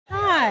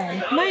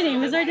Hi, my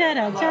name is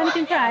Ordetta,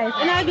 Jonathan Price,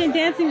 and I've been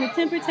dancing with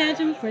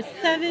Tantrum for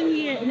 7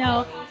 years,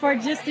 no, for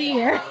just a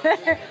year,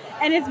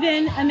 and it's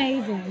been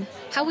amazing.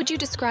 How would you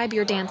describe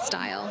your dance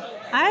style?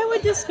 I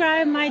would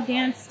describe my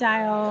dance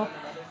style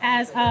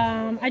as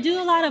I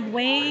do a lot of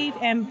wave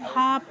and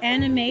pop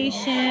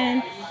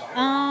animation,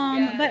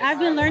 but I've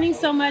been learning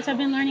so much. I've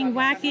been learning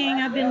whacking,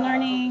 I've been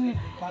learning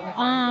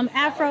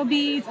Afro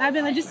beats, I've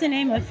been just to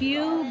name a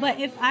few. But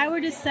if I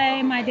were to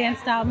say my dance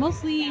style,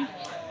 mostly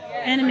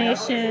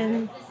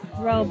animation,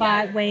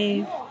 robot,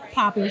 wave,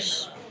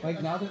 popish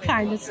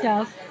kind of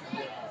stuff.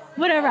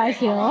 Whatever I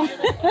feel.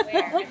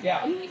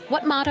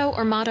 What motto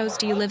or mottos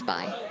do you live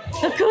by?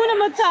 Hakuna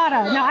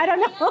Matata. No, I don't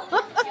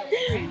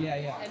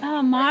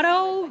know.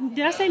 Motto.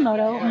 Did I say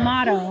motto?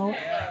 Motto.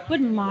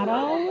 What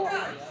motto?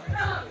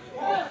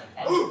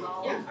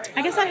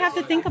 I guess I'd have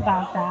to think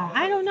about that.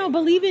 I don't know.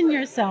 Believe in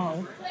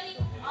yourself.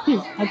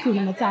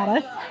 Hakuna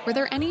Matata. Were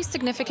there any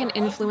significant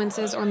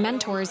influences or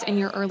mentors in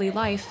your early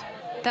life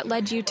that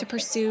led you to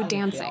pursue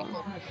dancing?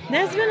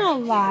 There's been a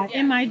lot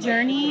in my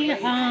journey.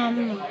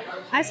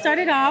 I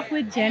started off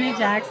with Janet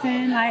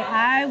Jackson.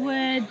 I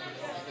would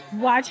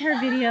watch her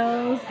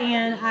videos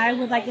and I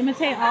would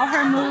imitate all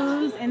her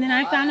moves. And then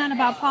I found out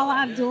about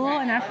Paula Abdul,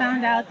 and I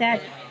found out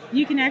that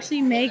you can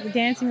actually make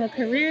dancing a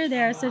career.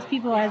 There are such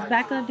people as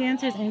backup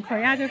dancers and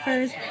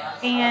choreographers.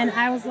 And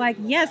I was like,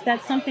 yes,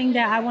 that's something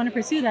that I want to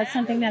pursue. That's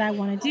something that I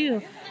want to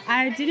do.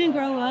 I didn't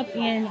grow up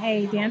in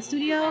a dance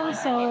studio,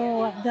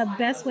 so the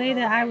best way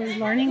that I was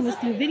learning was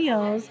through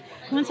videos.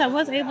 Once I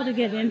was able to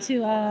get into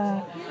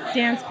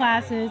dance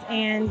classes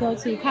and go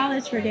to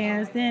college for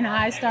dance, then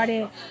I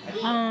started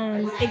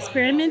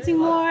experimenting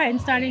more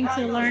and starting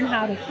to learn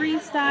how to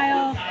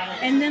freestyle.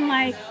 And then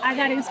I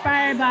got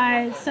inspired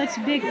by such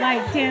big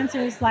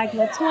dancers like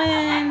the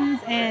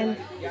Twins, and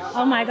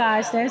oh my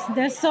gosh,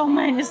 there's so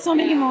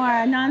many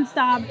more.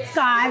 Nonstop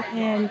Scott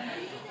and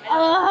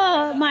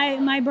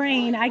my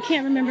brain, I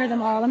can't remember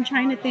them all. I'm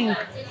trying to think.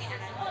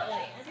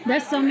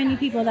 There's so many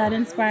people that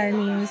inspire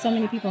me, and so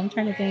many people I'm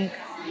trying to think.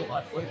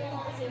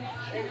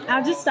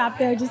 I'll just stop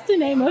there just to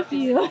name a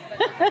few.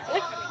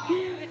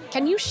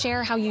 Can you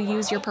share how you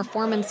use your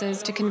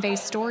performances to convey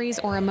stories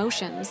or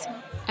emotions?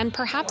 And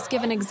perhaps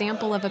give an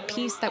example of a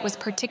piece that was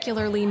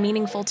particularly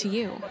meaningful to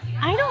you?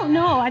 I don't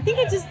know. I think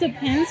it just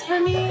depends for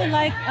me.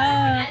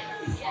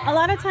 A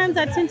lot of times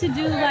I tend to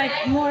do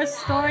more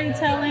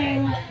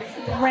storytelling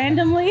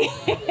randomly.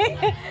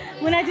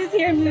 When I just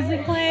hear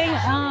music playing,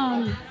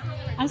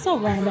 I'm so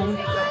random.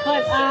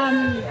 But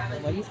I'm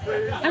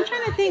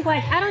trying to think,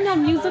 I don't know,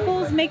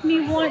 musicals make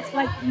me want,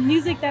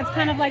 music that's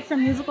kind of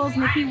from musicals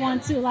make me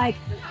want to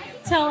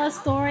tell a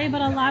story.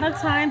 But a lot of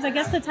times, I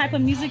guess the type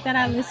of music that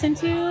I listen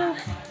to,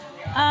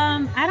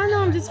 I don't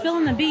know, I'm just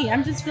feeling the beat.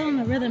 I'm just feeling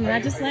the rhythm, and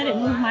I just let it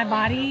move my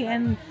body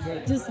and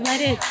just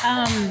let it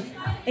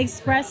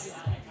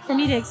for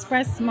me to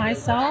express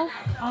myself.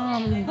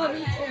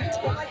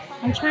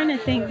 I'm trying to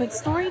think, but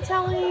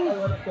storytelling,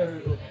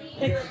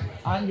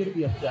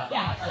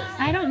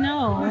 I don't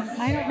know.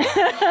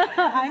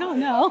 I don't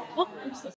know.